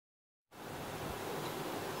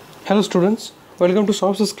Hello students, welcome to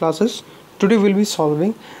Solves classes. Today we'll be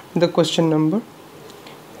solving the question number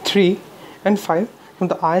 3 and 5 from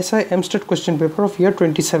the ISI M.Stat question paper of year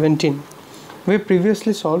 2017. We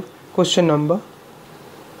previously solved question number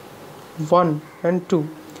 1 and 2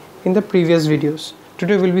 in the previous videos.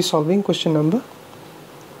 Today we'll be solving question number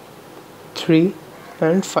 3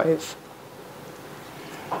 and 5.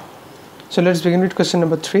 So let's begin with question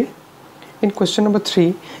number 3. In question number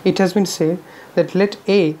 3, it has been said that let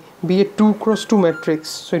A be a 2 cross 2 matrix,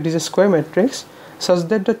 so it is a square matrix, such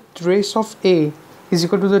that the trace of A is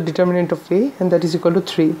equal to the determinant of A, and that is equal to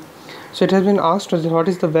 3. So it has been asked what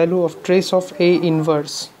is the value of trace of A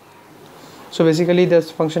inverse. So basically this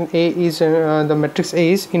function A is the matrix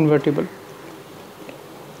A is invertible.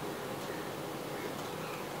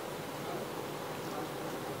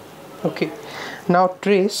 Okay, now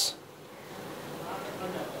trace,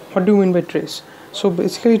 what do you mean by trace? So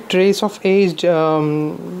basically trace of A is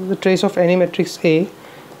the trace of any matrix A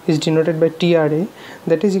is denoted by TRA,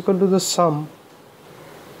 that is equal to the sum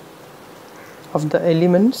of the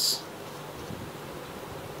elements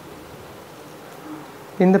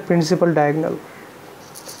in the principal diagonal.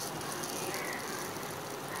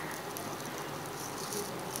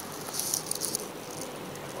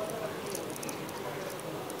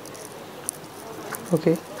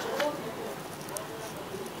 Okay.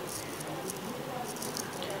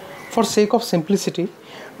 For sake of simplicity,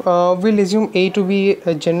 we'll assume A to be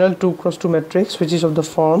a general 2 cross 2 matrix which is of the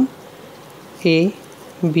form A,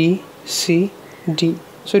 B, C, D.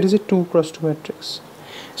 So it is a 2 cross 2 matrix.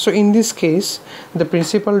 So in this case, the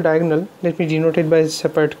principal diagonal, let me denote it by a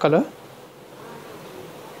separate color.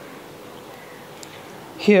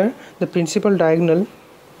 Here the principal diagonal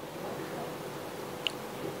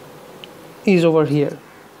is over here.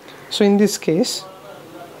 So in this case,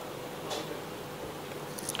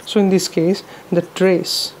 the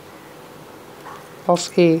trace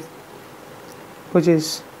of A, which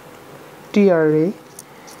is TRA,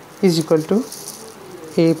 is equal to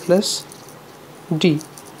A plus D.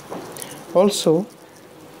 Also,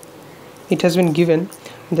 it has been given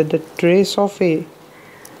that the trace of A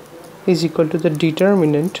is equal to the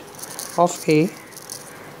determinant of A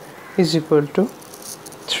is equal to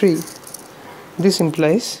 3. This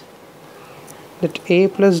implies that A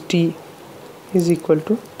plus D is equal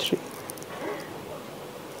to 3.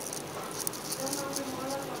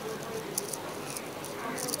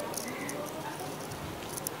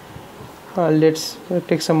 Let's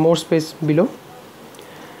take some more space below.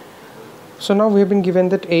 So now we have been given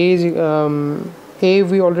that A is A,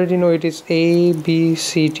 we already know it is A, B,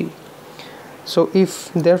 C, D. So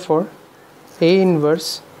if therefore A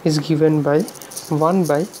inverse is given by 1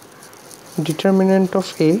 by determinant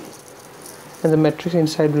of A, and the matrix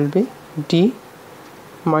inside will be D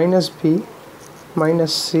minus B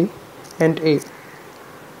minus C and A,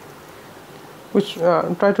 which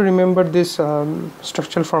try to remember this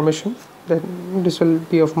structural formation, that this will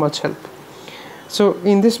be of much help. So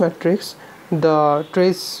in this matrix the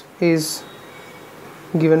trace is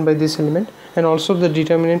given by this element, and also the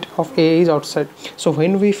determinant of A is outside. So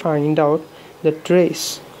when we find out the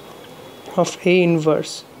trace of A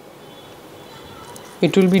inverse,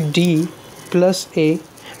 it will be D plus A,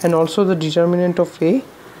 and also the determinant of A,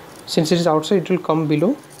 since it is outside, it will come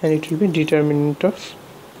below and it will be determinant of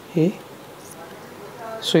A,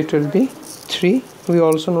 so it will be 3. We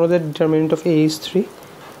also know that determinant of A is 3,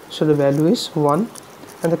 so the value is 1,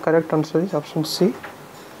 and the correct answer is option C.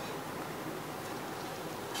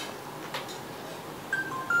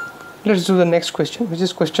 Let's do the next question, which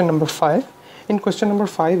is question number 5. In question number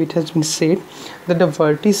 5, it has been said that the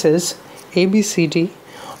vertices ABCD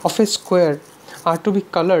of a square are to be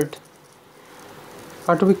colored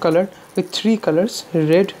with 3 colors,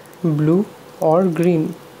 red, blue or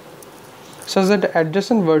green, such that the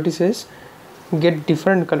adjacent vertices get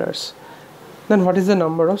different colors. Then what is the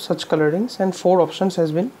number of such colorings? And 4 options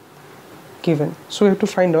has been given. So we have to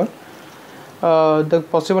find out the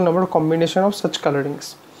possible number of combination of such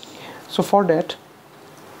colorings. So for that,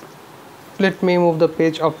 let me move the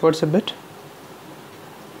page upwards a bit.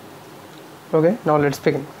 Okay, now let's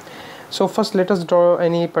begin. So first let us draw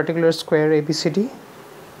any particular square ABCD.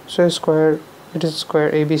 So it is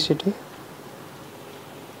square ABCD.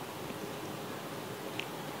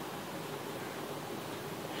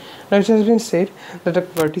 Now it has been said that the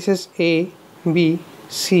vertices A, B,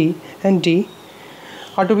 C and D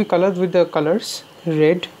are to be colored with the colors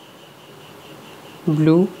red,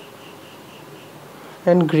 blue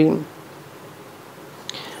and green.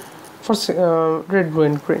 For red, blue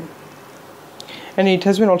and green. And it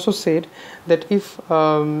has been also said that if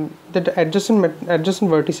that the adjacent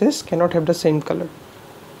vertices cannot have the same color.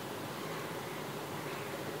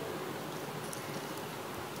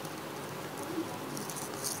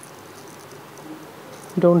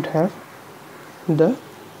 don't have the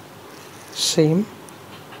same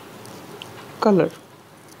color.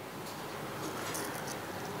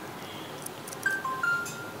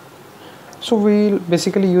 So we'll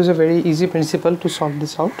basically use a very easy principle to solve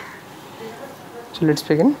this out. So let's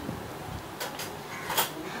begin.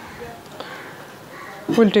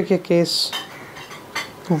 We'll take a case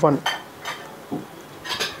 1.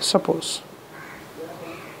 Suppose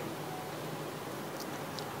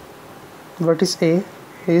vertex A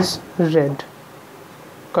is red,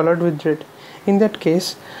 colored with red. In that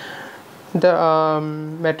case, the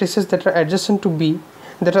matrices that are adjacent to B,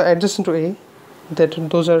 that are adjacent to A,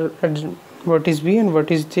 those are vertex B and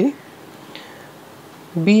vertex D.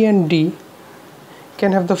 B and D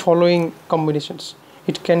can have the following combinations.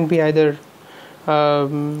 It can be either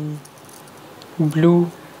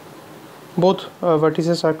blue, both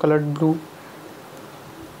vertices are colored blue,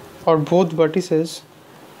 or both vertices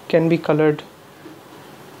can be colored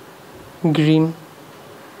green,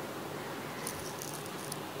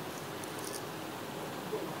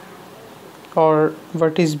 or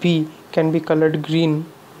vertex B can be colored green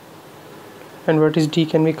and vertex D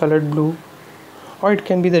can be colored blue, or it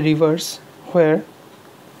can be the reverse, where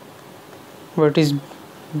vertex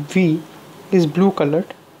V is blue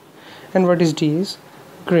colored and vertex D is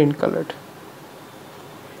green colored.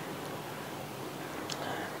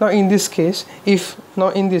 Now in this case,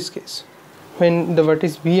 when the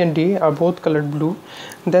vertex B and D are both colored blue,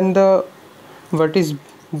 then the vertex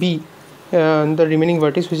B, the remaining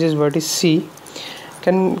vertex, which is vertex C,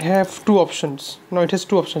 can have two options. Now it has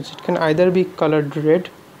two options. It can either be colored red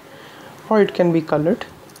or it can be colored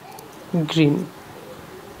green.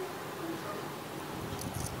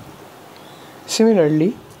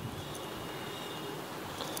 Similarly,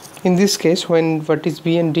 in this case, when vertex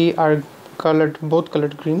B and D are both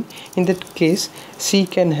colored green, in that case C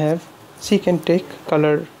can take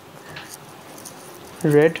color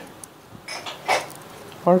red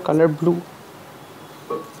or color blue.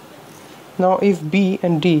 Now if B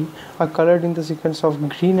and D are colored in the sequence of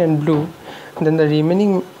green and blue, then the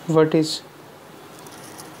remaining vertex,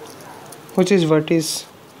 which is vertex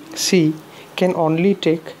C, can only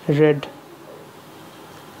take red.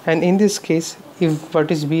 And in this case, if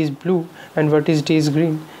vertex B is blue and vertex D is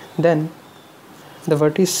green, then the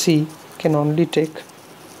vertex C can only take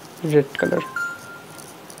red color.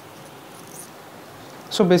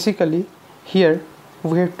 So basically here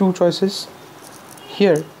we have two choices,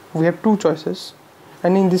 here we have two choices,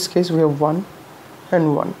 and in this case we have 1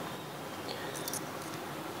 and 1.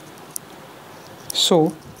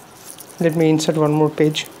 So let me insert one more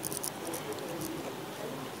page.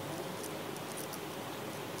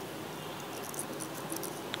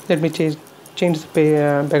 Let me change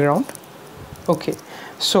the background. Okay,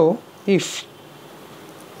 so if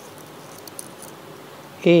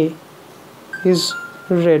A is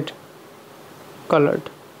red colored,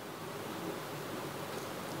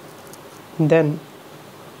 then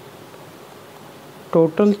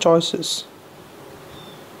total choices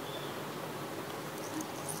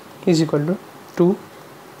is equal to 2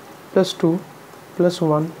 plus 2 plus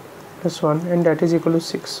 1 plus 1, and that is equal to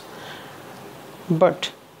 6.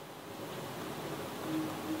 But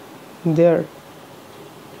there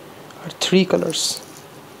are 3 colors: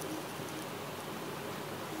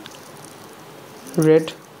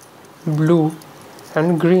 red, blue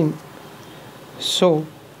and green. So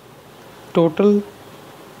total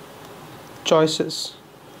choices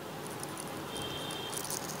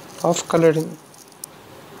of coloring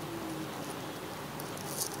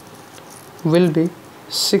will be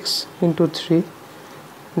 6 into 3,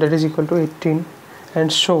 that is equal to 18,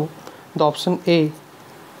 and so the option A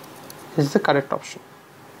is the correct option.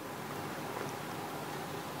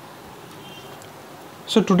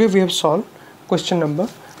 So today we have solved question number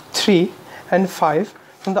 3 and 5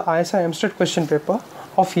 from the Isi M.Stat question paper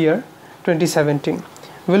of year 2017.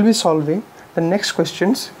 We'll be solving the next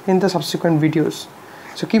questions in the subsequent videos.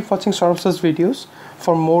 So keep watching Saurav's videos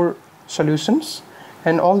for more solutions,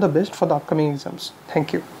 and all the best for the upcoming exams.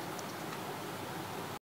 Thank you.